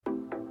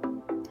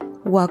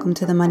Welcome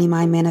to the Money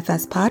Mind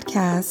Manifest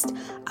podcast.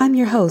 I'm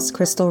your host,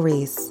 Crystal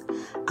Reese.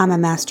 I'm a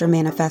master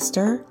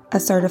manifester, a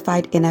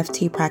certified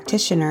NFT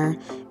practitioner,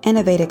 and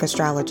a Vedic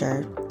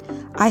astrologer.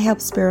 I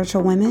help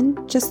spiritual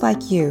women, just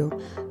like you,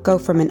 go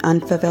from an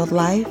unfulfilled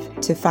life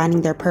to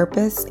finding their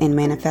purpose and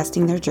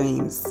manifesting their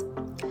dreams.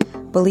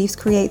 Beliefs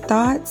create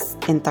thoughts,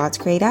 and thoughts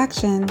create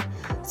action.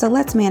 So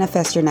let's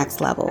manifest your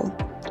next level.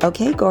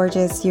 Okay,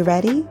 gorgeous, you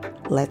ready?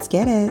 Let's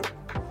get it.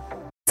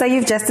 So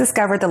you've just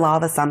discovered the law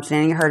of assumption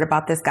and you heard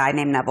about this guy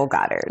named Neville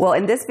Goddard. Well,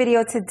 in this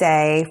video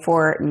today,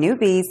 for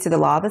newbies to the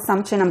law of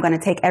assumption, I'm going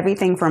to take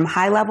everything from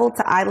high level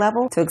to eye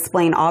level to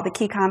explain all the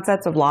key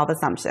concepts of law of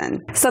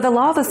assumption. So the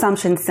law of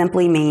assumption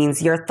simply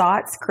means your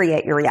thoughts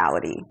create your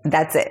reality.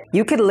 That's it.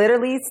 You could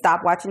literally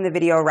stop watching the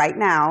video right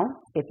now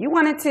if you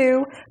wanted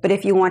to, but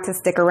if you want to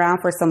stick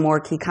around for some more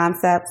key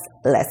concepts,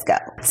 let's go.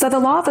 So the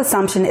law of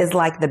assumption is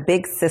like the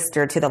big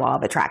sister to the law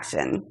of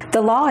attraction.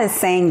 The law is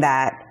saying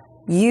that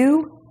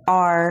you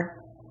are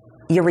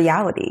your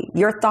reality.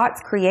 Your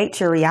thoughts create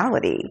your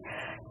reality.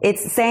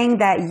 It's saying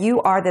that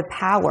you are the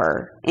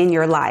power in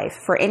your life.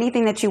 For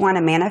anything that you want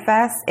to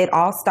manifest, it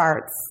all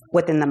starts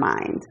within the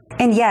mind.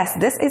 And yes,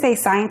 this is a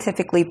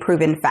scientifically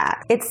proven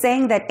fact. It's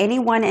saying that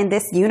anyone in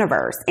this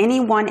universe,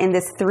 anyone in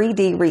this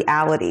 3D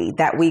reality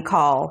that we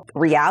call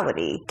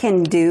reality,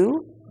 can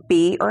do,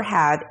 be, or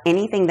have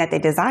anything that they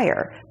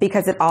desire,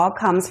 because it all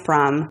comes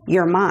from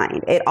your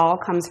mind. It all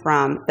comes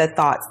from the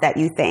thoughts that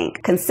you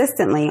think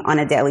consistently on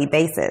a daily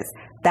basis.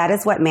 That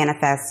is what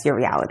manifests your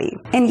reality.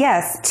 And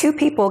yes, two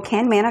people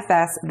can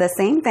manifest the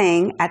same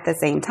thing at the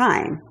same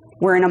time.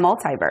 We're in a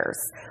multiverse.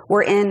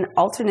 We're in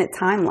alternate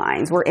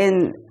timelines. We're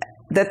in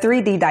the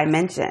 3D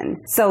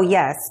dimension. So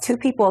yes, two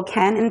people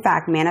can in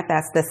fact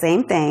manifest the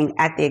same thing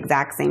at the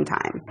exact same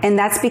time. And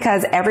that's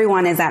because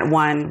everyone is at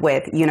one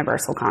with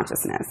universal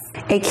consciousness.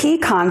 A key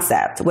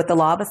concept with the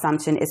law of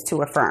assumption is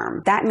to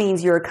affirm. That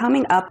means you're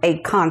coming up a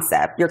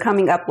concept, you're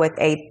coming up with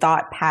a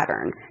thought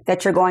pattern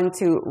that you're going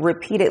to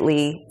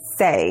repeatedly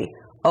say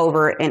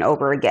over and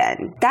over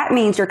again. That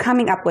means you're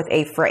coming up with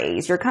a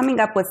phrase. You're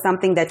coming up with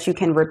something that you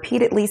can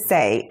repeatedly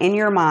say in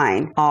your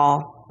mind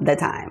all the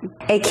time.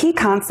 A key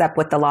concept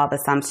with the law of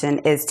assumption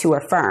is to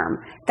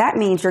affirm. That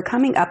means you're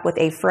coming up with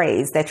a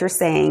phrase that you're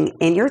saying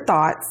in your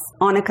thoughts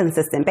on a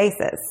consistent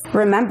basis.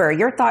 Remember,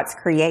 your thoughts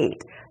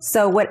create.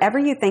 So whatever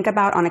you think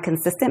about on a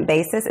consistent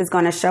basis is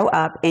going to show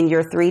up in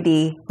your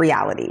 3D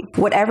reality.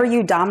 Whatever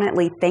you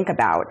dominantly think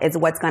about is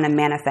what's going to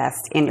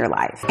manifest in your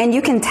life. And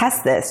you can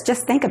test this.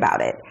 Just think about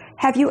it.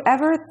 Have you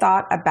ever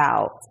thought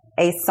about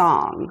a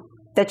song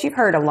that you've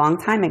heard a long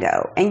time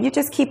ago and you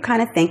just keep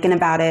kind of thinking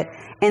about it,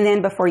 and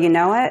then before you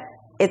know it,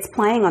 it's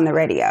playing on the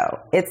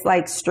radio? It's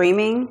like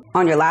streaming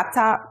on your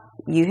laptop.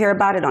 You hear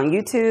about it on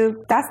YouTube.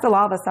 That's the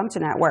law of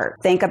assumption at work.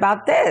 Think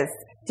about this.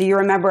 Do you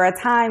remember a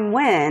time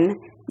when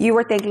you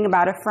were thinking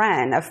about a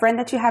friend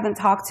that you haven't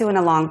talked to in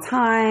a long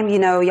time? You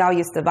know, y'all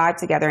used to vibe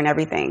together and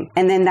everything.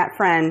 And then that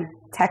friend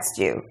texts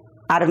you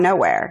out of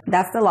nowhere.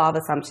 That's the law of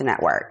assumption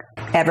at work.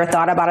 Ever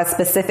thought about a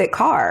specific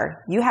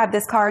car? You have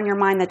this car in your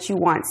mind that you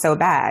want so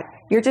bad.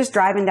 You're just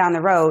driving down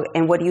the road,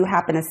 and what do you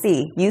happen to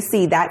see? You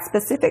see that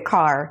specific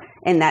car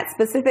in that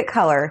specific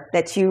color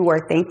that you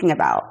were thinking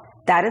about.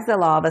 That is the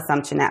law of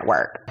assumption at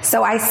work.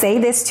 So I say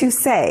this to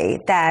say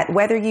that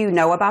whether you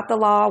know about the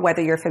law,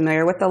 whether you're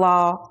familiar with the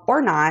law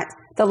or not,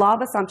 the law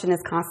of assumption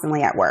is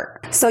constantly at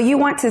work. So you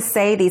want to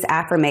say these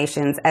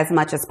affirmations as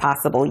much as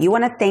possible. You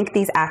want to think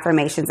these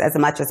affirmations as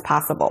much as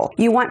possible.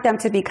 You want them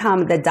to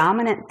become the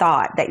dominant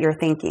thought that you're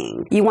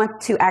thinking. You want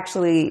to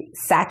actually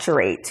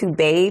saturate, to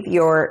bathe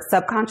your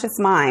subconscious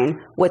mind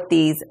with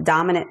these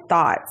dominant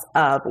thoughts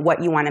of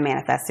what you want to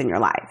manifest in your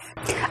life.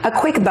 A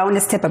quick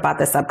bonus tip about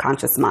the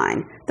subconscious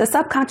mind. The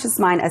subconscious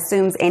mind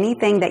assumes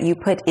anything that you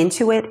put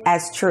into it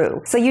as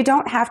true. So you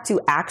don't have to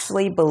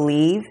actually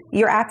believe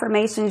your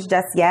affirmations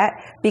just yet,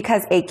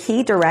 because a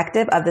key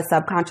directive of the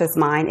subconscious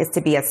mind is to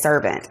be a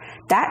servant.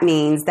 That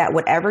means that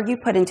whatever you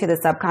put into the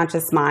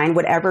subconscious mind,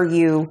 whatever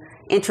you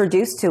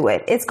introduce to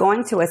it, it's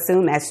going to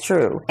assume as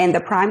true. And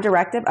the prime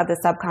directive of the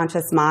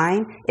subconscious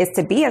mind is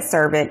to be a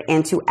servant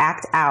and to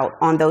act out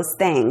on those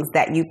things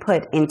that you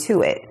put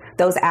into it.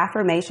 Those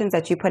affirmations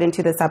that you put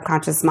into the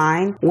subconscious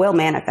mind will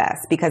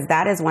manifest, because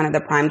that is one of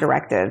the prime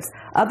directives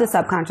of the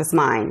subconscious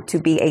mind, to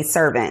be a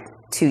servant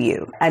to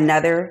you.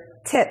 Another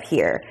tip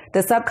here: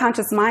 the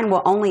subconscious mind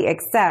will only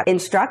accept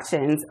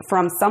instructions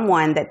from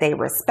someone that they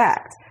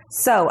respect.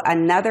 So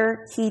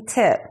another key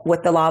tip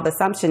with the law of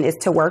assumption is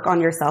to work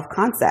on your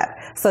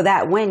self-concept, so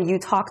that when you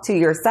talk to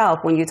yourself,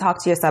 when you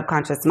talk to your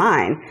subconscious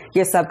mind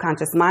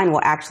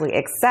will actually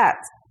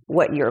accept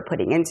what you're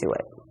putting into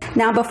it.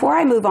 Now, before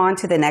I move on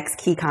to the next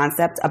key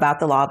concept about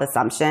the law of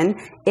assumption,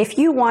 if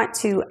you want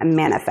to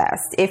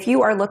manifest, if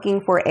you are looking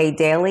for a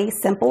daily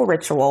simple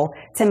ritual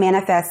to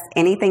manifest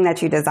anything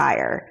that you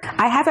desire,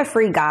 I have a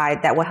free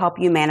guide that will help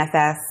you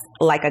manifest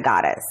like a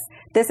goddess.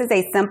 This is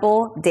a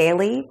simple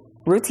daily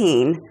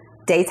routine,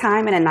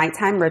 daytime and a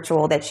nighttime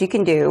ritual that you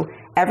can do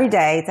every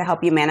day to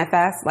help you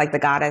manifest like the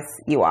goddess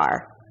you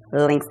are.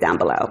 Links down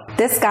below.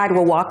 This guide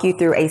will walk you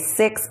through a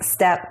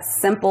 6-step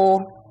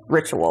simple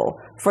ritual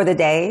for the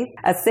day,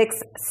 a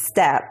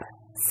 6-step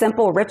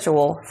simple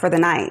ritual for the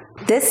night.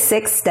 This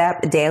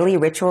 6-step daily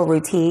ritual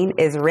routine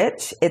is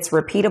rich, it's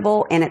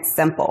repeatable, and it's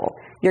simple.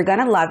 You're going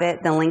to love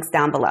it. The link's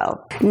down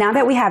below. Now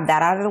that we have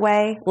that out of the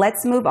way,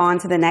 let's move on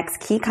to the next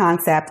key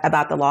concept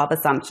about the law of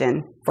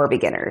assumption for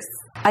beginners.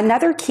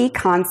 Another key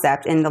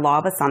concept in the law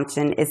of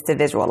assumption is to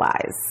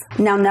visualize.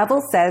 Now,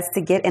 Neville says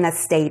to get in a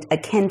state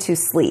akin to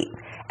sleep.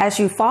 As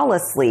you fall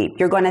asleep,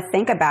 you're going to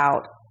think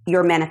about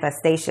your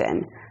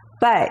manifestation.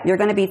 But you're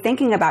going to be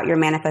thinking about your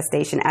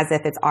manifestation as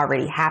if it's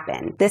already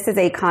happened. This is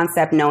a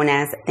concept known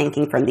as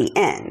thinking from the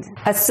end.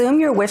 Assume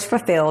your wish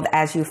fulfilled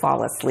as you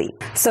fall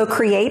asleep. So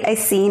create a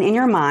scene in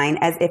your mind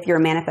as if your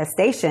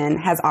manifestation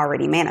has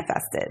already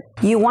manifested.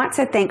 You want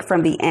to think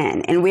from the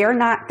end, and we are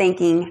not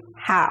thinking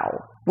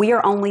how. We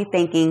are only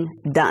thinking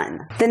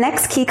done. The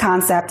next key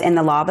concept in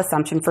the law of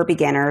assumption for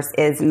beginners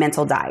is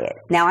mental diet.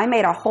 Now, I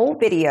made a whole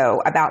video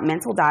about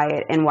mental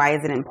diet and why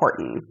is it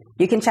important.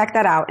 You can check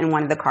that out in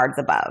one of the cards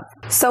above.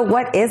 So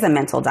what is a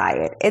mental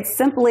diet? It's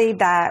simply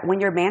that when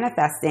you're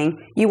manifesting,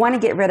 you want to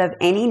get rid of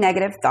any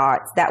negative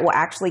thoughts that will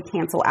actually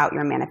cancel out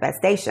your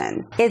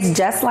manifestation. It's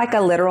just like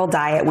a literal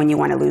diet when you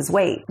want to lose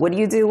weight. What do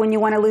you do when you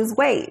want to lose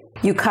weight?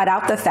 You cut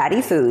out the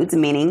fatty foods,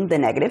 meaning the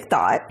negative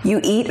thought.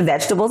 You eat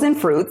vegetables and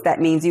fruits.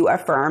 That means you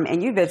affirm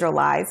and you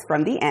visualize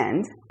from the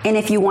end. And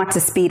if you want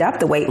to speed up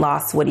the weight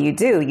loss, what do?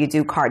 You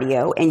do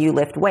cardio and you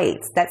lift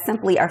weights. That's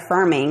simply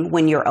affirming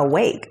when you're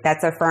awake.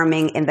 That's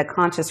affirming in the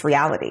conscious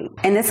reality.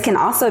 And this can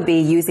also be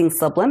using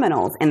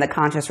subliminals in the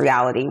conscious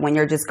reality when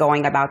you're just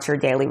going about your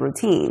daily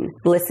routine,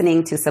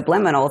 listening to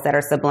subliminals that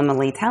are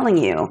subliminally telling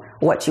you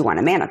what you want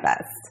to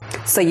manifest.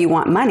 So you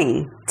want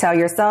money. Tell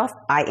yourself,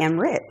 I am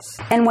rich.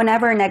 And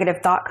whenever a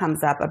negative thought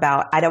comes up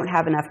about, I don't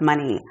have enough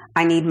money,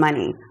 I need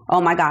money, oh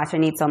my gosh, I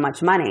need so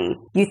much money,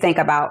 you think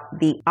about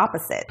the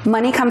opposite.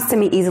 Money comes to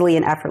me easily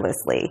and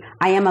effortlessly.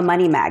 I am a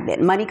money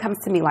magnet. Money comes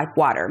to me like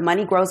water.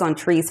 Money grows on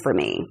trees for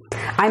me.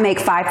 I make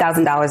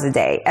 $5,000 a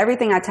day.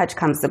 Everything I touch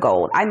comes to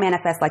gold. I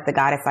manifest like the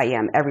goddess I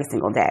am every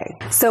single day.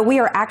 So we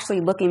are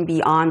actually looking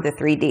beyond the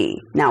 3D.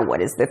 Now,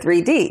 what is the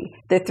 3D?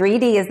 The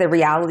 3D is the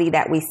reality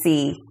that we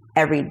see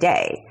every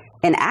day.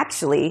 And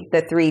actually,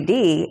 the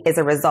 3D is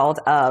a result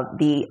of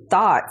the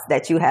thoughts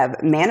that you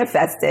have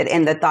manifested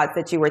and the thoughts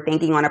that you were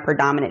thinking on a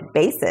predominant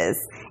basis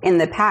in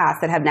the past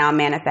that have now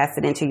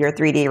manifested into your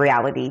 3D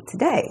reality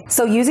today.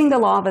 So using the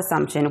law of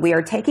assumption, we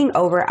are taking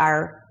over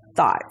our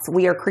thoughts.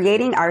 We are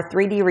creating our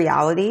 3D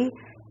reality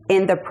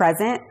in the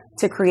present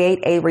to create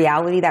a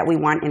reality that we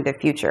want in the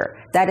future.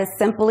 That is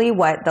simply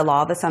what the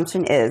law of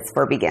assumption is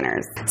for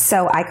beginners.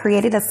 So I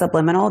created a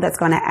subliminal that's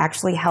going to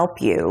actually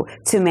help you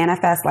to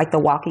manifest like the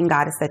walking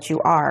goddess that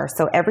you are.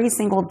 So every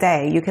single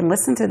day you can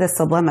listen to this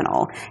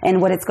subliminal, and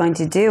what it's going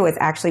to do is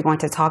actually going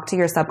to talk to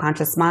your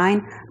subconscious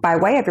mind by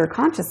way of your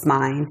conscious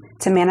mind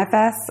to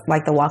manifest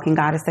like the walking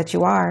goddess that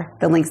you are.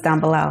 The link's down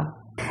below.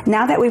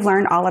 Now that we've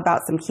learned all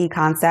about some key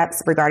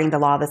concepts regarding the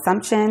law of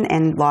assumption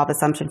and law of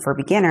assumption for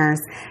beginners,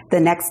 the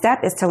next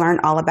step is to learn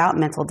all about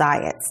mental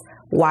diets.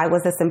 Why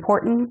was this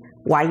important?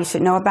 Why you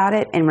should know about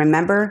it? And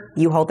remember,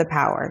 you hold the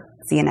power.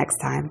 See you next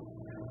time.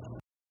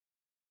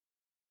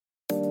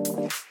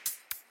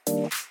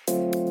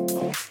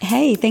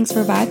 Hey, thanks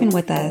for vibing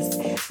with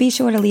us. Be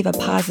sure to leave a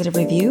positive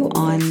review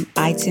on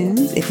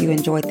iTunes if you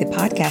enjoyed the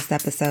podcast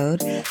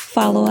episode.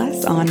 Follow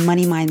us on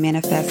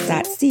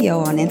moneymindmanifest.co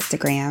on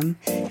Instagram.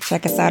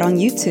 Check us out on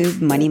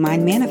YouTube, Money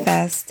Mind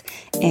Manifest.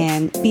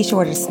 And be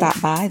sure to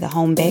stop by the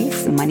home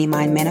base,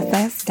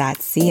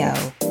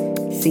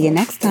 moneymindmanifest.co. See you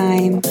next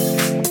time.